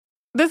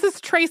This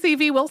is Tracy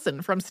V.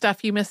 Wilson from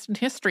Stuff You Missed in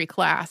History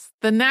class.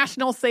 The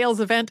national sales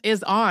event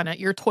is on at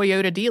your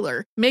Toyota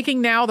dealer, making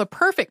now the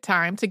perfect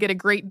time to get a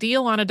great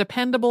deal on a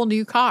dependable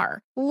new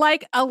car.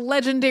 Like a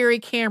legendary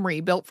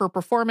Camry built for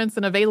performance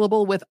and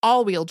available with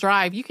all-wheel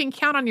drive, you can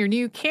count on your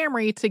new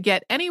Camry to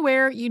get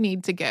anywhere you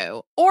need to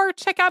go. Or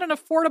check out an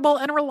affordable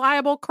and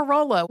reliable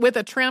Corolla with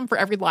a trim for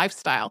every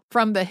lifestyle.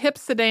 From the hip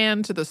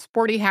sedan to the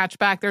sporty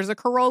hatchback, there's a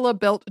Corolla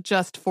built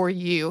just for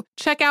you.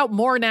 Check out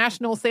more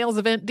national sales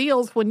event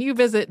deals when you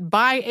visit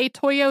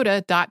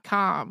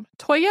buyatoyota.com.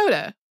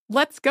 Toyota,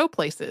 let's go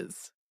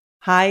places.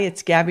 Hi,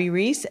 it's Gabby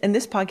Reese, and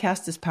this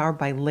podcast is powered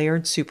by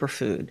Laird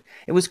Superfood.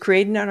 It was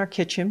created in our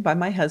kitchen by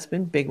my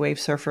husband, big wave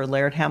surfer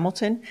Laird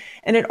Hamilton,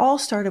 and it all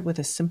started with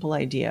a simple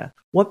idea.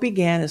 What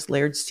began as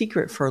Laird's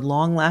secret for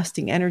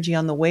long-lasting energy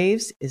on the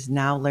waves is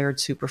now Laird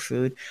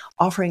Superfood,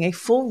 offering a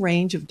full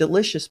range of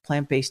delicious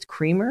plant-based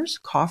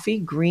creamers, coffee,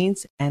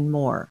 greens, and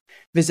more.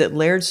 Visit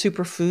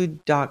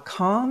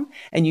lairdsuperfood.com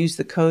and use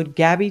the code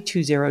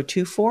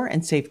GABBY2024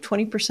 and save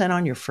 20%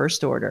 on your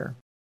first order.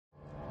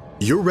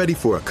 You're ready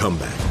for a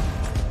comeback.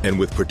 And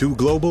with Purdue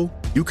Global,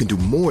 you can do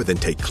more than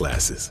take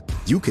classes.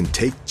 You can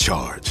take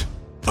charge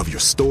of your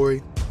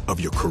story, of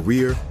your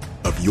career,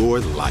 of your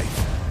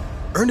life.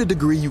 Earn a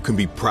degree you can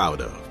be proud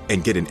of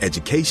and get an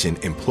education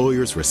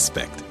employers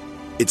respect.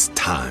 It's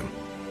time,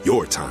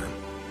 your time,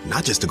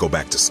 not just to go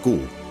back to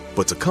school,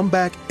 but to come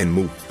back and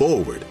move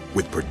forward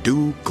with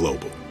Purdue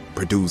Global,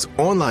 Purdue's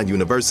online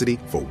university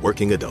for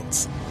working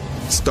adults.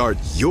 Start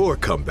your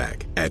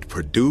comeback at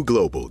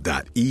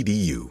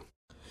purdueglobal.edu.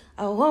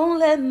 I won't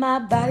let my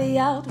body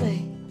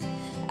outweigh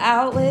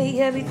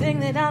everything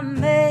that I'm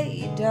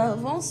made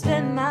of. Won't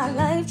spend my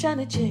life trying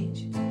to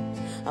change.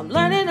 I'm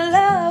learning to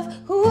love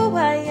who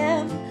I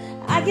am.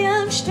 I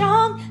am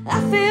strong, I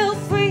feel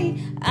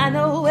free. I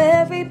know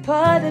every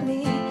part of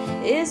me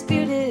is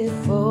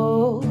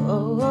beautiful,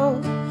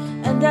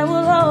 and I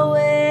will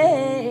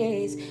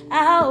always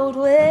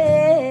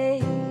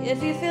outweigh.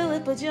 If you feel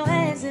it, put your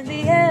hands in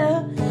the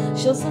air.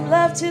 Show some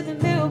love to the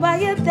mirror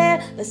while you're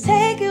there. Let's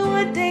take it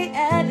one day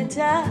at a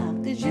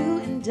time, 'cause you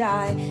and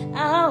I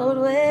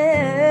outweigh.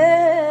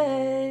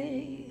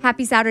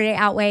 Happy Saturday,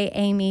 Outweigh.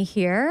 Amy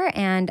here,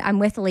 and I'm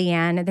with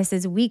Leanne. This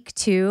is week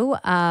 2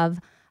 of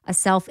a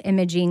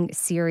self-imaging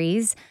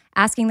series,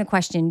 asking the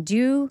question,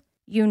 do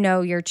you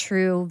know your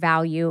true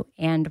value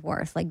and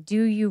worth? Like,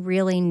 do you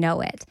really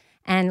know it?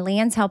 And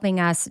Leanne's helping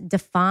us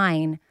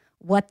define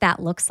what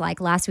that looks like.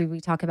 Last week, we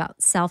talked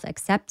about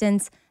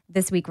self-acceptance.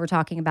 This week, we're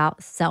talking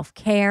about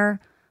self-care.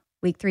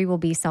 Week 3 will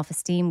be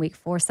self-esteem. Week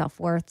 4,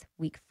 self-worth.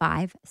 Week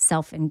 5,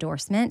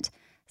 self-endorsement.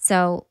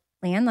 So,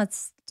 Leanne,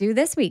 let's do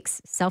this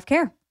week's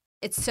self-care.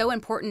 It's so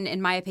important, in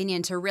my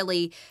opinion, to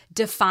really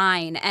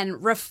define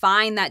and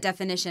refine that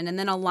definition and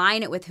then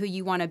align it with who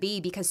you want to be,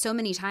 because so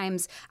many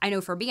times, I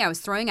know for me, I was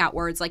throwing out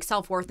words like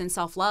self-worth and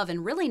self-love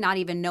and really not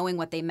even knowing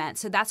what they meant.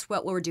 So that's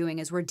what we're doing,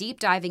 is we're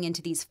deep diving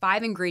into these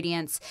 5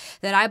 ingredients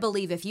that I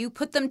believe if you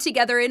put them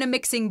together in a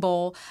mixing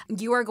bowl,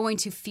 you are going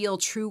to feel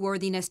true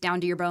worthiness down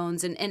to your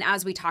bones. And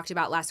as we talked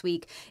about last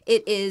week,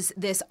 it is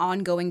this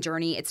ongoing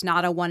journey. It's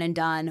not a one and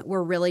done.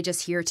 We're really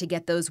just here to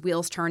get those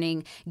wheels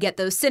turning, get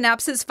those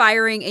synapses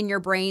firing in your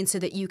brain so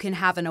that you can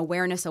have an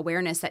awareness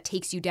that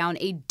takes you down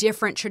a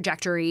different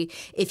trajectory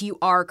if you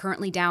are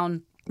currently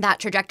down that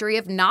trajectory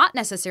of not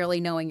necessarily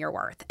knowing your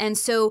worth. And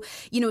so,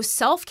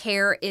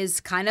 self-care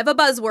is kind of a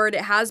buzzword.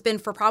 It has been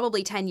for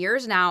probably 10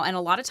 years now. And a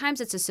lot of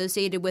times it's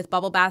associated with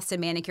bubble baths and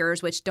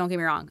manicures, which, don't get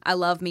me wrong, I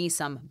love me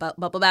some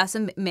bubble baths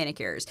and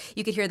manicures.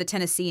 You could hear the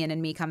Tennessean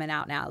in me coming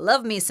out now.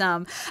 Love me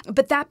some.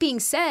 But that being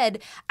said,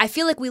 I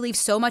feel like we leave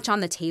so much on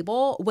the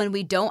table when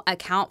we don't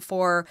account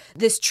for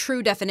this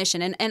true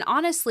definition. And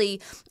honestly,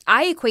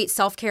 I equate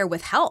self-care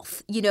with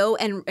health,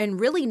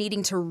 and really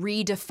needing to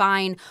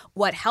redefine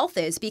what health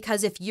is,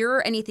 because if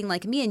you're anything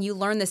like me and you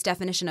learn this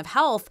definition of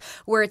health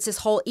where it's this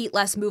whole eat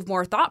less, move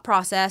more thought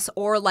process,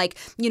 or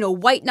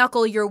white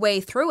knuckle your way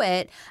through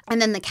it,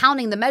 and then the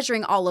counting, the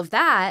measuring, all of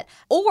that.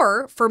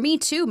 Or for me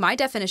too, my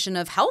definition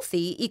of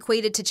healthy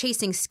equated to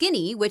chasing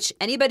skinny, which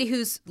anybody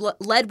who's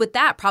led with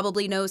that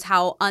probably knows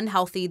how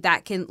unhealthy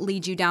that can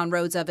lead you down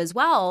roads of as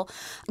well.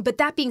 But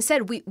that being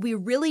said, we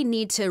really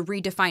need to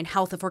redefine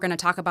health if we're going to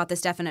talk about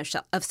this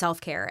definition of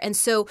self-care. And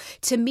so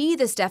to me,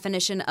 this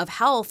definition of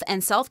health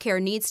and self-care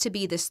needs to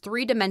be this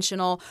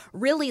three-dimensional,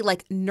 really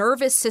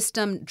nervous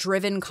system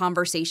driven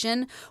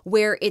conversation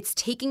where it's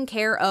taking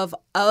care of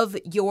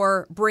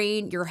your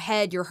brain, your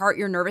head, your heart,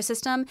 your nervous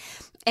system.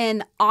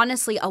 And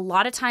honestly, a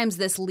lot of times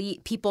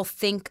people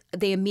think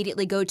they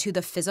immediately go to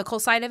the physical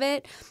side of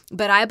it.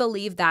 But I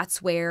believe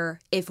that's where,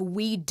 if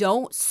we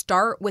don't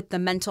start with the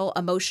mental,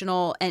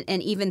 emotional,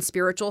 and even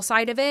spiritual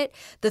side of it,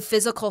 the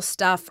physical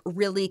stuff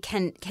really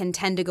can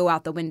tend to go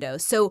out the window.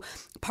 So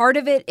part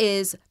of it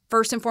is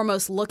first and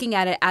foremost looking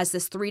at it as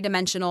this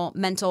three-dimensional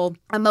mental,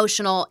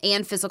 emotional,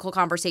 and physical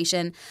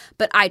conversation.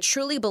 But I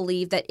truly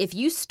believe that if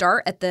you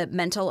start at the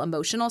mental,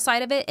 emotional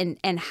side of it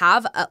and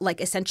have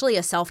essentially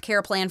a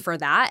self-care plan for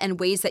that and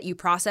ways that you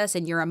process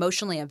and you're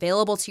emotionally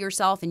available to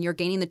yourself and you're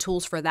gaining the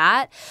tools for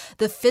that,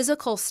 the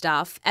physical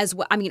stuff as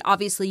well. I mean,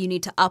 obviously you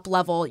need to up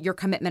level your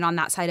commitment on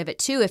that side of it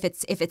too if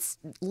it's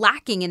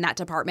lacking in that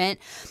department.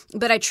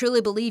 But I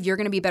truly believe you're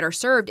going to be better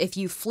served if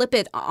you flip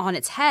it on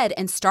its head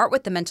and start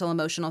with the mental,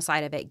 emotional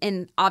side of it.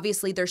 And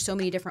obviously there's so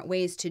many different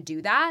ways to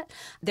do that.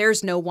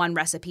 There's no one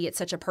recipe. It's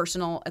such a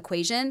personal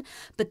equation.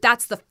 But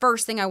that's the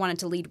first thing I wanted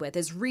to lead with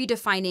is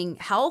redefining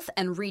health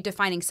and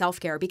redefining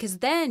self-care, because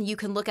then you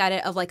can look at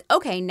it of like,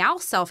 okay, now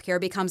self-care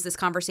becomes this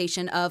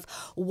conversation of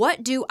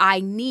what do I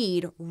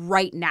need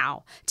right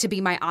now to be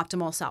my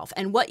optimal self?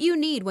 And what you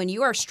need when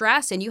you are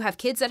stressed and you have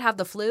kids that have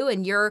the flu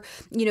and you're,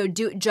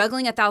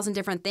 juggling 1,000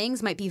 different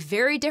things might be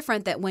very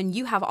different than when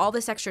you have all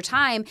this extra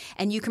time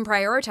and you can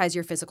prioritize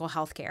your physical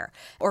health care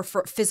or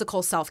for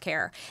physical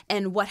self-care.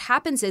 And what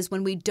happens is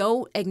when we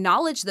don't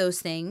acknowledge those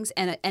things,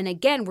 and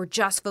again, we're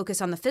just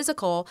focused on the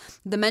physical,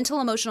 the mental,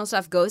 emotional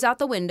stuff goes out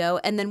the window.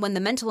 And then when the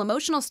mental,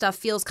 emotional stuff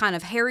feels kind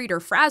of harried or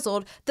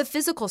frazzled, the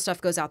physical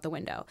stuff goes out the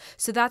window.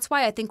 So that's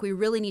why I think we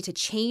really need to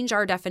change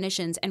our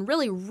definitions and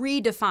really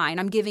redefine.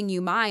 I'm giving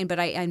you mine, but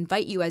I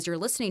invite you as you're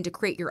listening to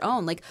create your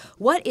own. Like,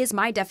 what is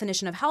my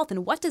definition of health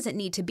and what does it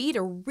need to be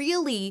to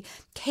really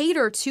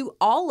cater to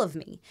all of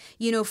me?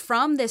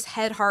 From this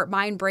head, heart,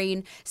 mind,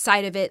 brain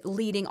side of it,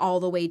 leading all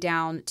the way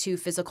down to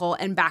physical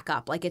and back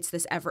up. Like it's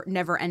this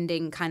never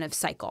ending kind of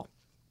cycle.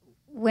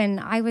 When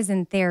I was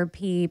in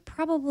therapy,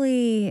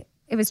 probably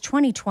it was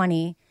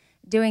 2020,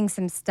 doing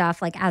some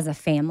stuff like as a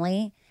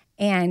family.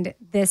 And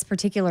this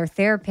particular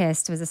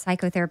therapist was a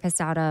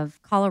psychotherapist out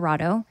of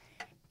Colorado.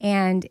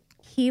 And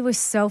he was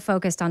so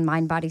focused on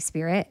mind, body,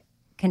 spirit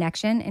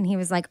connection. And he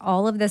was like,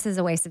 all of this is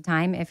a waste of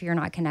time if you're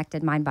not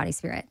connected mind, body,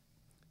 spirit.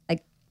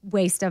 Like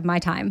waste of my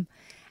time.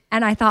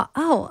 And I thought,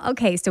 oh,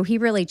 okay. So he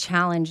really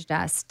challenged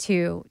us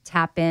to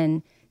tap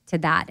in to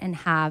that and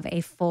have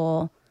a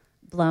full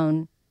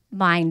blown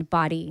mind,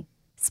 body,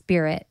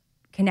 spirit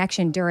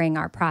connection during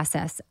our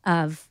process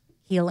of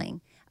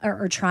healing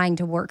or trying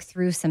to work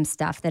through some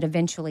stuff that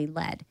eventually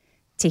led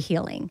to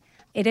healing.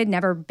 It had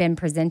never been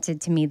presented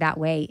to me that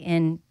way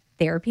in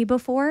therapy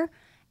before.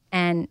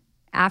 And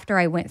after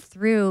I went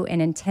through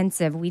an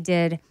intensive, we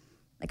did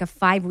like a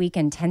 5-week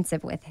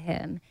intensive with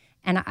him.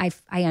 And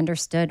I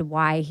understood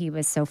why he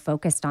was so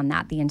focused on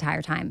that the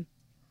entire time.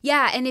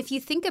 Yeah. And if you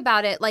think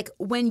about it, like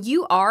when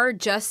you are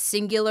just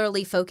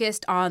singularly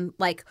focused on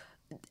like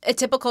a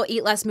typical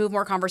eat less, move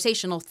more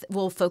conversation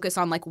will focus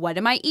on like, what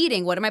am I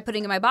eating? What am I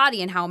putting in my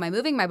body? And how am I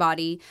moving my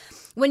body?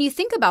 When you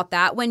think about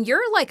that, when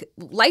you're like,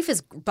 life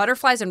is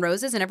butterflies and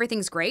roses and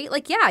everything's great,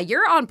 like, yeah,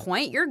 you're on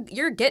point.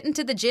 You're getting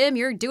to the gym,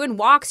 you're doing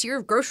walks,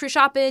 you're grocery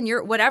shopping,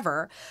 you're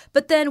whatever.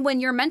 But then when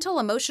your mental,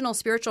 emotional,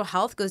 spiritual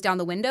health goes down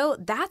the window,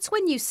 that's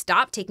when you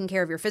stop taking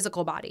care of your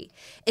physical body,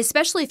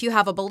 especially if you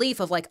have a belief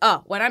of like,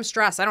 oh, when I'm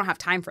stressed, I don't have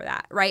time for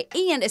that, right?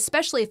 And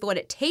especially if what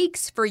it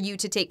takes for you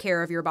to take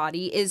care of your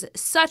body is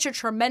such a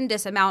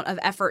tremendous amount of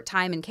effort,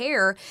 time, and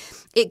care,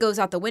 it goes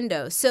out the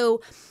window. So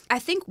I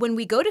think when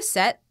we go to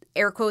set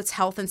air quotes,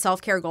 health and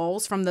self-care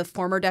goals from the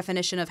former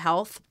definition of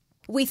health,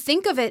 we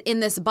think of it in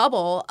this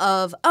bubble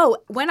of, oh,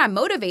 when I'm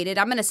motivated,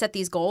 I'm going to set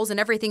these goals and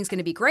everything's going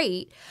to be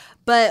great.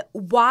 But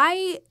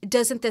why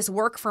doesn't this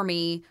work for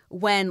me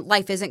when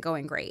life isn't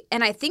going great?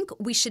 And I think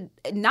we should,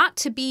 not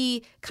to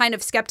be kind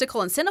of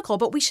skeptical and cynical,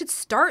 but we should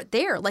start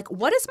there. Like,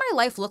 what does my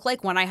life look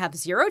like when I have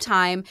zero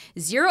time,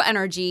 zero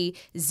energy,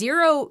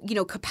 zero,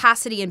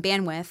 capacity and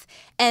bandwidth?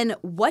 And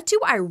what do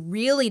I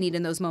really need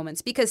in those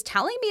moments? Because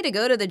telling me to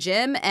go to the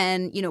gym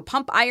and,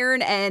 pump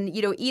iron and,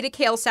 eat a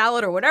kale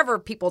salad or whatever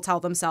people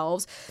tell themselves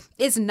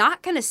is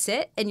not going to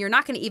sit, and you're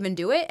not going to even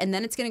do it. And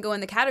then it's going to go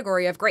in the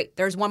category of, great,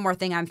 there's one more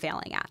thing I'm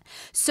failing at.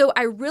 So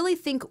I really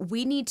think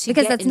we need to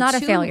because that's not a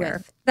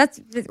failure.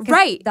 That's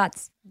right.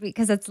 That's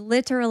because it's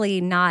literally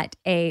not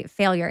a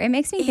failure. It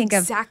makes me think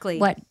exactly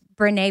of what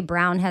Brene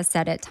Brown has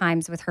said at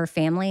times with her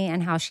family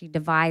and how she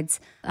divides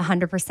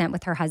 100%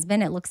 with her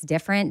husband. It looks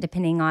different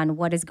depending on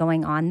what is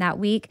going on that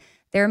week.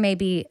 There may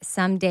be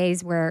some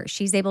days where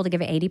she's able to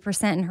give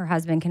 80% and her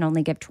husband can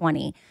only give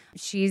 20%.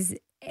 She's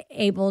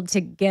able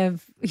to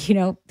give,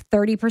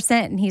 30%.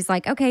 And he's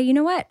like, okay, you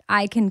know what?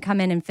 I can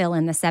come in and fill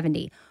in the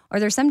 70.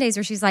 Or there's some days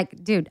where she's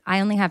like, dude, I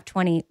only have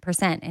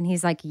 20%. And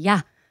he's like,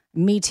 yeah,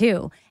 me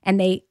too. And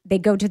they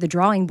go to the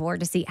drawing board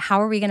to see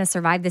how are we going to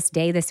survive this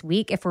day, this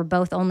week, if we're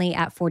both only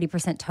at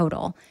 40%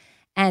 total.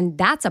 And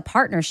that's a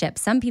partnership.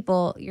 Some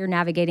people, you're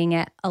navigating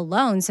it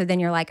alone. So then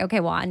you're like, okay,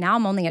 well, now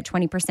I'm only at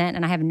 20%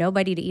 and I have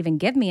nobody to even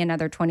give me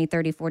another 20,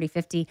 30, 40,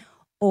 50,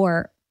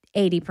 or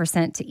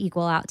 80% to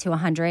equal out to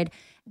 100.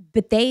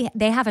 But they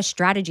have a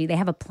strategy. They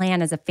have a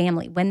plan as a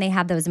family when they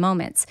have those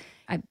moments.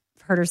 I've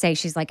heard her say,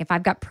 she's like, if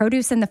I've got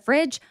produce in the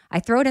fridge, I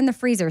throw it in the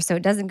freezer so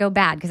it doesn't go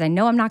bad because I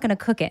know I'm not going to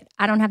cook it.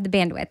 I don't have the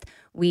bandwidth.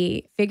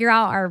 We figure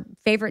out our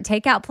favorite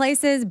takeout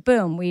places.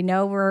 Boom. We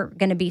know we're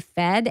going to be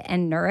fed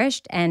and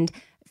nourished and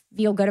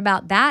feel good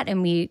about that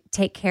and we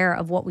take care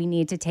of what we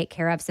need to take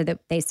care of so that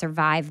they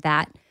survive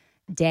that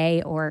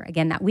day or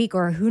again that week,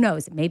 or who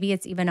knows, maybe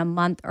it's even a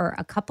month or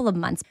a couple of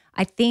months.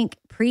 I think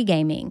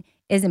pre-gaming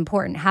is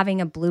important. Having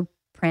a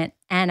blueprint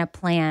and a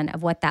plan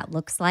of what that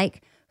looks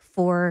like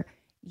for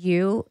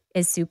you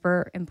is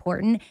super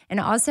important. And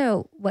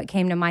also what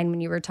came to mind when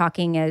you were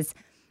talking is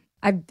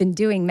I've been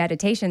doing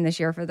meditation this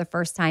year for the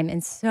first time,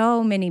 and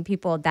so many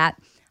people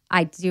that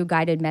I do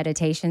guided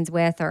meditations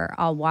with, or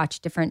I'll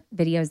watch different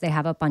videos they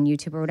have up on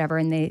YouTube or whatever,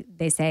 and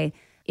they say,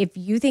 if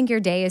you think your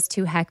day is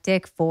too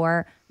hectic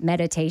for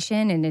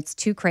meditation and it's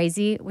too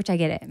crazy, which I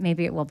get it,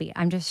 maybe it will be.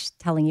 I'm just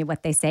telling you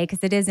what they say because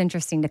it is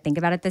interesting to think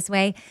about it this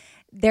way.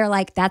 They're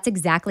like, that's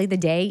exactly the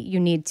day you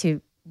need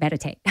to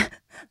meditate.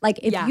 Like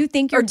if you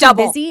think you're too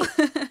busy,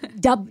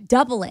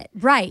 double it.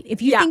 Right.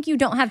 If you think you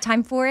don't have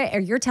time for it, or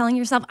you're telling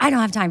yourself, I don't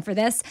have time for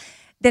this,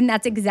 then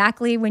that's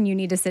exactly when you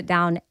need to sit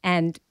down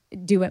and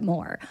do it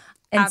more.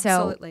 And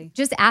Absolutely. So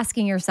just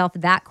asking yourself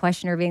that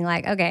question, or being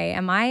like, okay,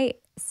 am I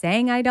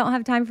saying I don't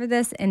have time for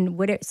this? And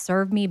would it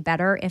serve me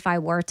better if I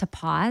were to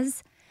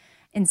pause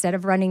instead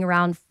of running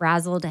around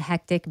frazzled,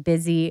 hectic,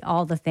 busy,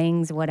 all the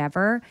things,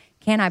 whatever?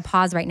 Can I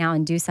pause right now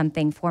and do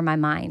something for my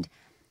mind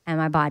and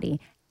my body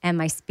and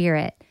my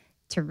spirit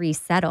to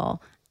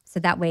resettle?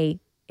 So that way,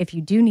 if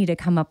you do need to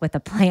come up with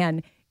a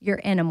plan, you're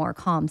in a more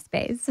calm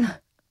space.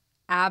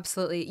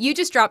 Absolutely. You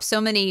just dropped so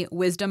many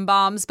wisdom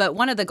bombs, but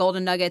one of the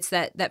golden nuggets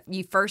that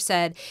you first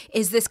said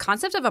is this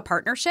concept of a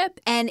partnership.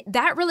 And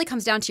that really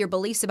comes down to your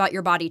beliefs about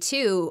your body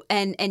too,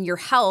 and your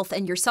health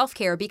and your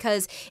self-care.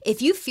 Because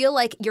if you feel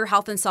like your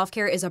health and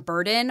self-care is a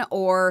burden,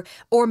 or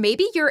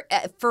maybe you're,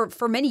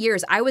 for many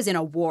years, I was in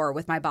a war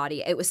with my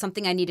body. It was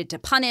something I needed to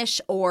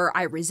punish, or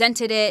I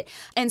resented it.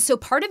 And so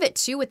part of it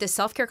too with this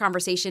self-care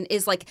conversation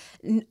is like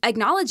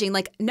acknowledging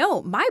like,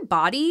 no, my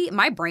body,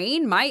 my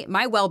brain,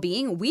 my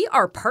well-being, we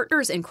are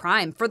partners in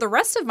crime for the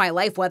rest of my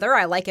life, whether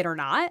I like it or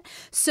not.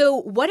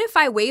 So what if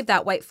I waved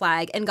that white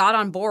flag and got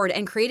on board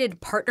and created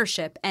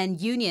partnership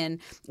and union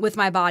with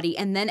my body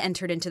and then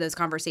entered into those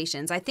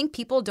conversations? I think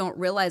people don't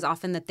realize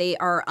often that they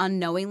are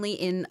unknowingly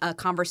in a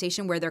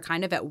conversation where they're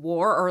kind of at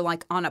war or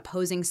like on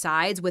opposing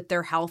sides with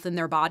their health and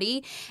their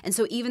body. And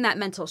so even that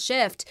mental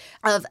shift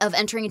of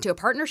entering into a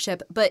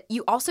partnership, but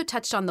you also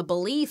touched on the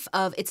belief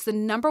of, it's the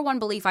number one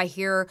belief I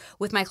hear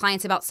with my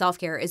clients about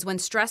self-care is when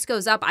stress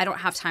goes up, I don't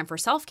have time for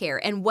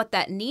self-care. And what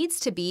that needs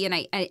to be, and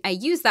I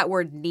use that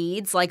word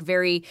needs like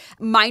very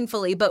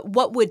mindfully, but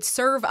what would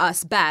serve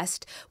us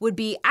best would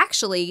be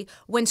actually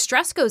when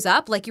stress goes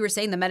up, like you were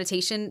saying, the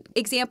meditation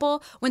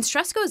example, when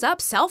stress goes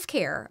up,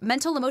 self-care,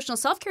 mental, emotional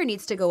self-care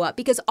needs to go up,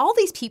 because all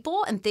these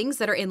people and things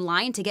that are in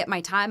line to get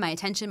my time, my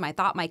attention, my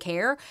thought, my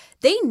care,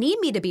 they need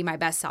me to be my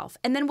best self.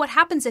 And then what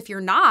happens if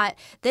you're not?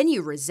 Then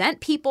you resent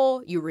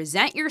people, you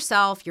resent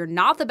yourself, you're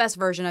not the best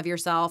version of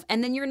yourself,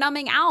 and then you're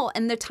numbing out,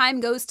 and the time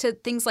goes to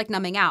things like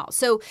numbing out.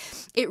 So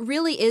it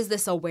really is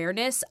this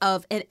awareness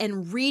of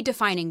and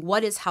redefining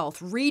what is health,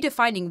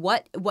 redefining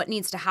what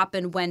needs to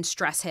happen when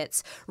stress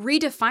hits,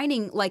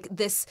 redefining like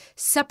this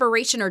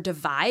separation or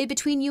divide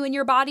between you and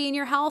your body and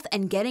your health,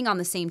 and getting on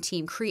the same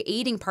team,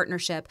 creating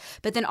partnership,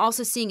 but then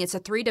also seeing it's a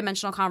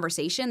three-dimensional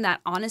conversation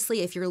that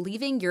honestly, if you're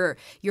leaving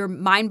your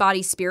mind,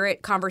 body,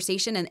 spirit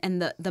conversation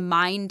and the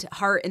mind,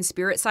 heart, and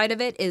spirit side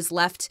of it is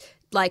left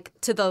like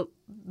to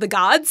the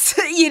gods,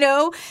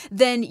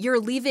 then you're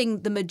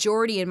leaving the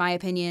majority, in my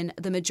opinion,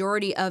 the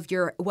majority of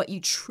what you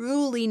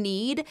truly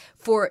need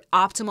for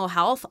optimal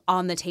health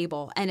on the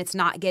table, and it's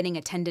not getting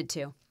attended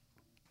to.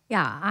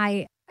 Yeah,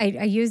 I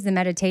use the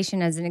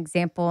meditation as an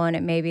example, and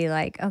it may be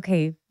like,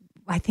 okay,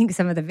 I think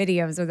some of the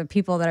videos or the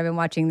people that I've been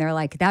watching, they're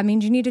like, that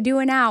means you need to do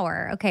an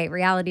hour. Okay,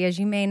 reality is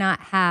you may not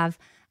have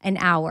an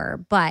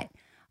hour, but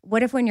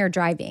what if when you're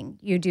driving,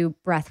 you do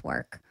breath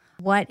work?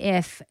 What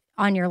if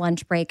on your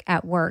lunch break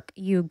at work,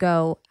 you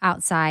go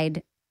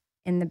outside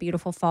in the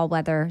beautiful fall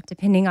weather,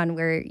 depending on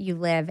where you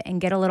live, and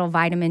get a little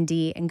vitamin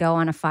D and go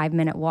on a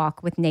 5-minute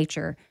walk with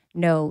nature?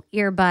 No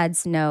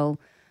earbuds, no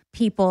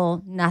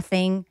people,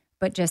 nothing,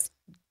 but just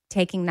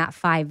taking that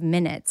 5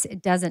 minutes.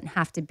 It doesn't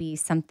have to be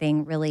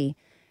something really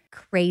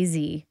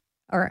crazy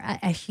or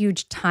a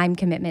huge time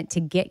commitment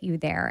to get you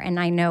there. And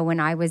I know when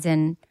I was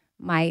in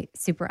my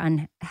super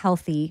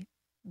unhealthy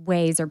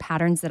ways or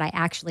patterns that I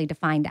actually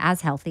defined as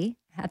healthy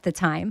at the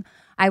time,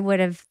 I would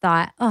have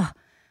thought, oh,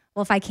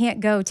 well, if I can't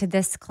go to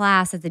this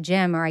class at the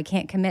gym, or I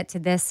can't commit to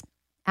this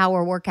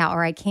hour workout,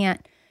 or I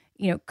can't,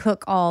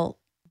 cook all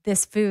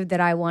this food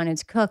that I wanted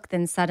to cook,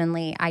 then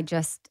suddenly I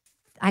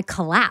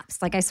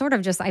collapsed. Like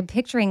I'm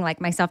picturing like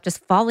myself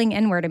just falling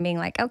inward and being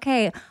like,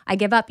 okay, I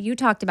give up. You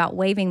talked about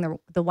waving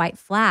the white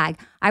flag.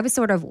 I was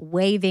sort of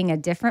waving a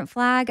different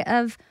flag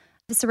of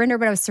surrender,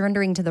 but I was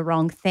surrendering to the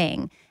wrong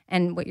thing.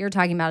 And what you're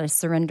talking about is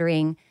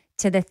surrendering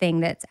to the thing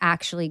that's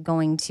actually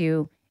going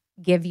to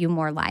give you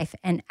more life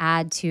and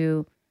add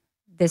to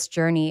this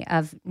journey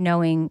of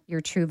knowing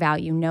your true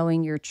value,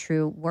 knowing your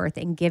true worth,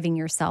 and giving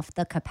yourself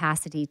the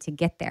capacity to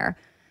get there.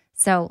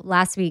 So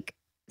last week,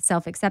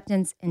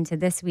 self-acceptance, into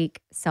this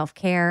week,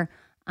 self-care.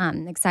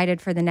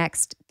 Excited for the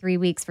next 3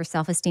 weeks for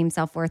self-esteem,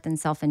 self-worth, and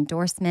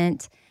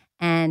self-endorsement.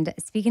 And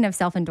speaking of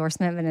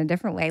self-endorsement in a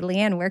different way,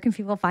 Leanne, where can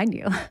people find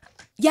you?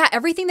 Yeah,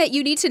 everything that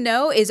you need to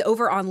know is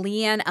over on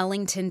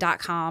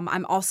leanneellington.com.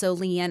 I'm also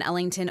Leanne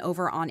Ellington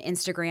over on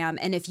Instagram.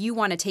 And if you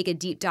want to take a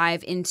deep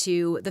dive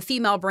into the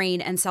female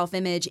brain and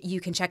self-image, you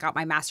can check out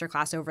my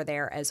masterclass over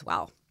there as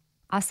well.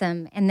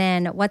 Awesome. And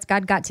then What's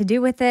God Got to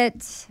Do With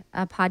It?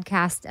 A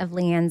podcast of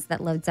Leanne's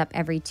that loads up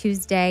every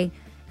Tuesday.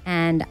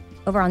 And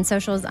over on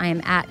socials, I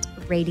am at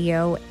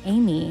Radio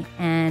Amy.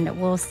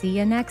 And we'll see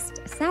you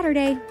next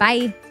Saturday.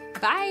 Bye.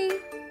 Bye.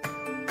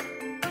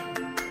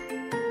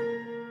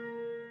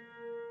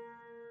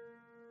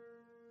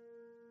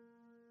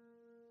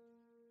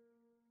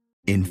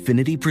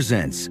 Infiniti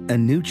presents a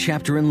new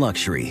chapter in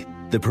luxury,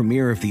 the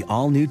premiere of the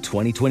all-new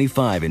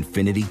 2025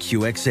 Infiniti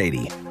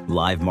QX80,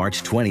 live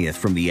March 20th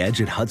from the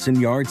Edge at Hudson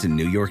Yards in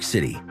New York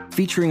City,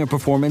 featuring a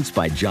performance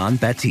by John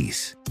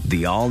Batiste.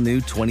 The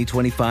all-new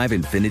 2025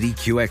 Infiniti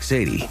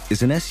QX80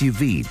 is an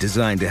SUV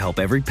designed to help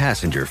every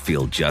passenger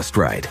feel just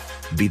right.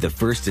 Be the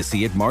first to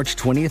see it March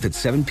 20th at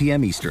 7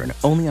 p.m. Eastern,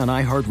 only on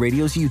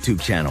iHeartRadio's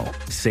YouTube channel.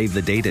 Save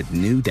the date at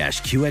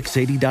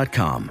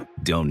new-QX80.com.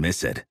 Don't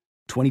miss it.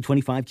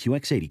 2025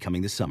 QX80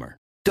 coming this summer.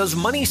 Does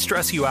money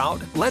stress you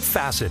out? Let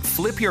Facet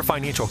flip your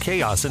financial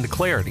chaos into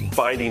clarity.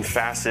 Finding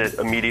Facet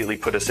immediately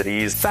put us at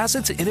ease.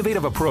 Facet's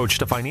innovative approach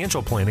to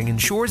financial planning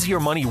ensures your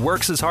money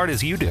works as hard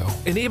as you do,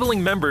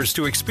 enabling members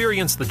to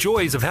experience the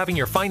joys of having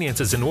your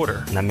finances in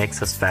order. And that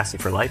makes us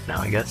Facet for life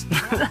now, I guess.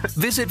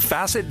 Visit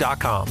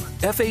Facet.com,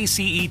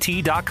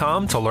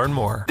 FACET.com to learn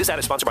more. This ad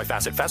is sponsored by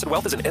Facet. Facet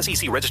Wealth is an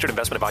SEC registered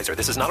investment advisor.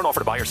 This is not an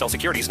offer to buy or sell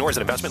securities, nor is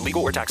it investment,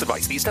 legal, or tax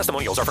advice. These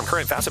testimonials are from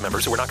current Facet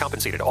members who are not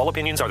compensated. All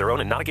opinions are their own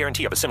and not a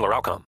guarantee of a similar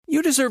outcome.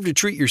 You deserve to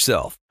treat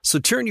yourself, so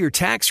turn your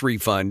tax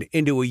refund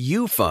into a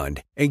U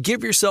fund and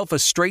give yourself a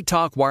Straight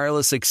Talk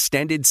Wireless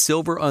Extended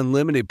Silver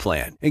Unlimited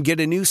plan and get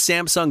a new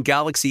Samsung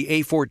Galaxy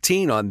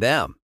A14 on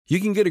them.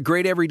 You can get a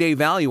great everyday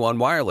value on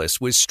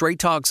wireless with Straight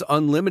Talk's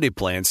Unlimited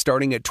plan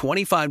starting at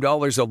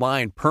 $25 a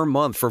line per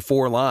month for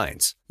 4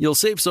 lines. You'll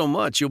save so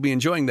much you'll be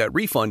enjoying that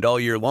refund all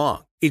year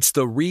long. It's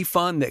the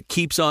refund that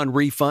keeps on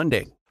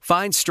refunding.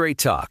 Find Straight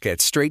Talk at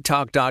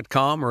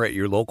straighttalk.com or at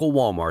your local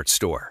Walmart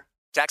store.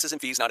 Taxes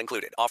and fees not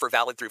included. Offer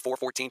valid through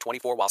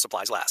 4/14/24 while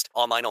supplies last.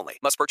 Online only.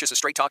 Must purchase a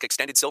Straight Talk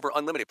Extended Silver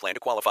Unlimited plan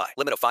to qualify.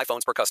 Limit of 5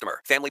 phones per customer.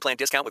 Family plan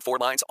discount with 4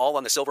 lines, all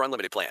on the Silver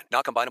Unlimited plan.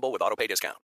 Not combinable with auto pay discount.